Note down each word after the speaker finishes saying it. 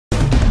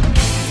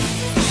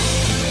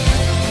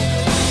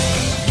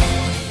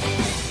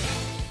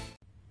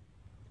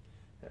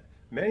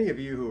Many of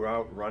you who are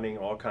out running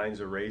all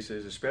kinds of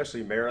races,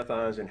 especially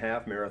marathons and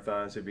half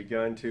marathons, have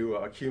begun to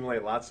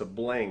accumulate lots of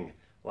bling,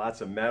 lots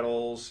of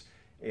medals,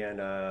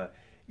 and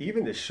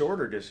even the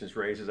shorter distance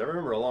races. I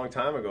remember a long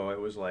time ago, it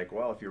was like,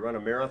 well, if you run a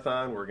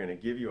marathon, we're going to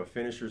give you a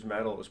finisher's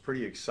medal. It was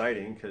pretty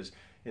exciting because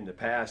in the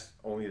past,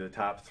 only the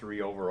top three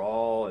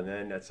overall, and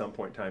then at some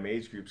point in time,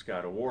 age groups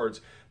got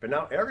awards. But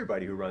now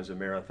everybody who runs a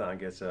marathon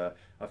gets a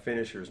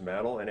finisher's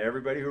medal, and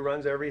everybody who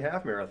runs every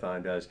half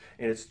marathon does.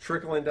 And it's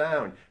trickling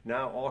down.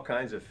 Now all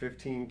kinds of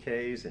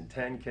 15Ks and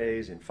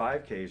 10Ks and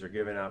 5Ks are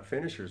giving out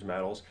finisher's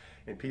medals,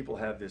 and people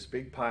have this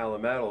big pile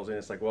of medals, and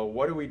it's like, well,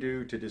 what do we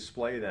do to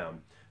display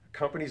them?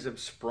 Companies have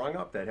sprung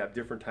up that have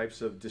different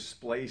types of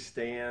display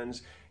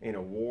stands and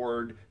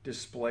award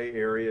display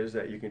areas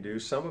that you can do.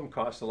 Some of them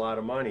cost a lot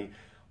of money.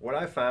 What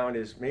I found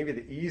is maybe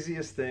the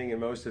easiest thing and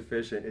most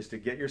efficient is to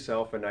get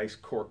yourself a nice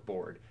cork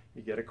board.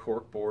 You get a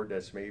cork board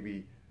that's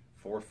maybe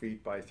 4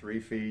 feet by 3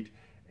 feet,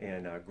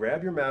 and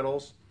grab your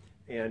medals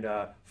and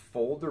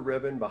fold the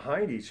ribbon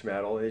behind each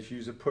medal, and just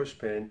use a push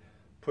pin,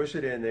 push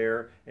it in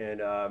there, and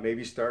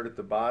maybe start at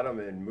the bottom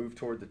and move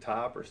toward the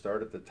top, or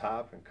start at the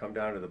top and come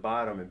down to the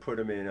bottom and put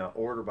them in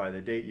order by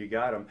the date you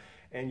got them.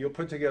 And you'll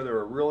put together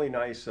a really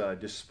nice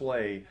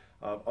display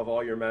of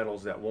all your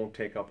medals that won't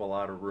take up a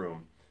lot of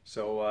room.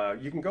 So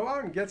you can go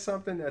out and get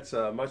something that's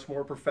much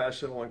more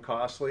professional and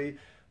costly,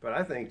 but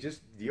I think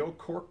just the old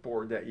cork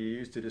board that you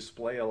use to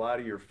display a lot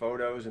of your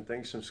photos and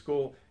things from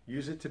school,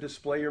 use it to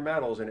display your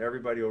medals, and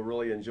everybody will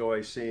really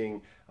enjoy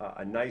seeing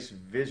a nice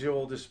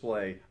visual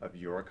display of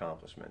your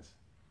accomplishments.